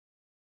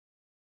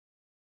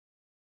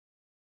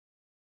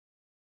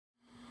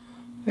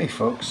Hey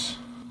folks,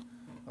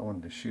 I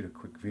wanted to shoot a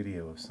quick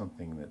video of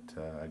something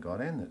that I got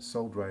in that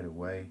sold right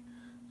away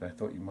that I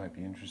thought you might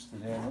be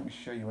interested in. Let me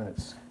show you in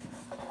its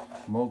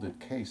molded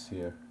case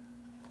here.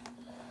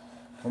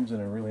 Comes in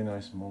a really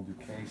nice molded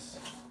case,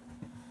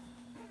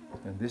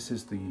 and this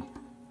is the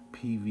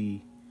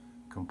Peavey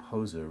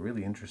Composer.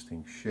 Really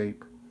interesting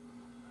shape.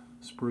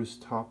 Spruce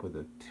top with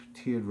a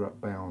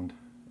teardrop bound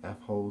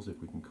F-holes, if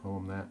we can call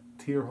them that.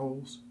 Tear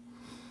holes.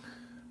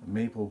 A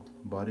maple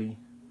body.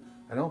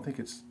 I don't think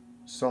it's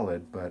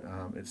solid, but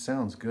it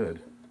sounds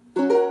good.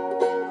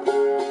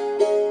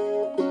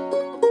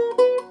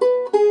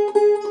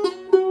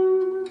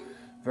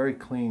 Very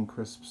clean,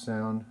 crisp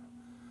sound.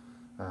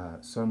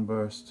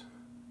 Sunburst.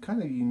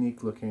 Kind of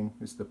unique looking.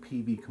 It's the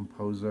Peavey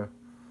Composer.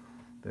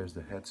 There's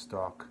the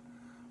headstock.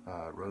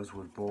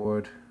 Rosewood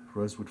board.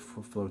 Rosewood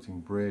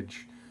floating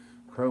bridge.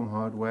 Chrome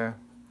hardware.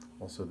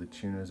 Also the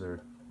tuners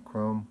are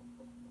chrome.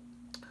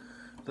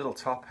 A little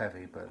top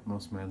heavy, but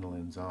most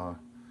mandolins are.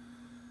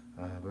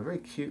 But a very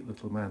cute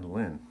little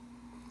mandolin,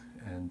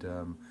 and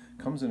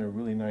comes in a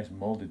really nice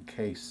molded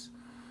case.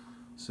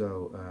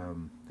 So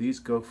these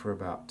go for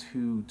about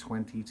 $220,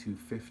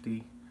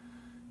 $250.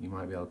 You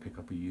might be able to pick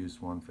up a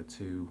used one for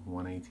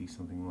 $180,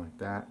 something like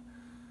that.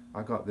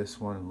 I got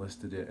this one and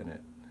listed it, and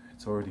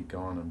it's already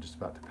gone. I'm just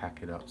about to pack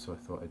it up, so I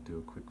thought I'd do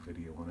a quick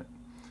video on it.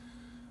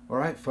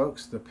 Alright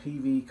folks, the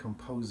Peavey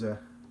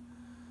Composer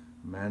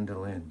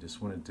mandolin.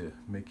 Just wanted to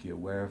make you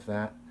aware of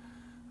that.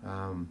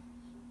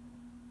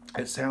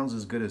 It sounds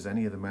as good as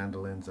any of the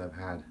mandolins I've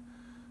had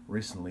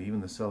recently,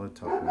 even the solid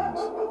top ones.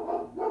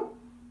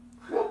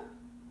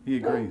 He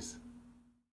agrees.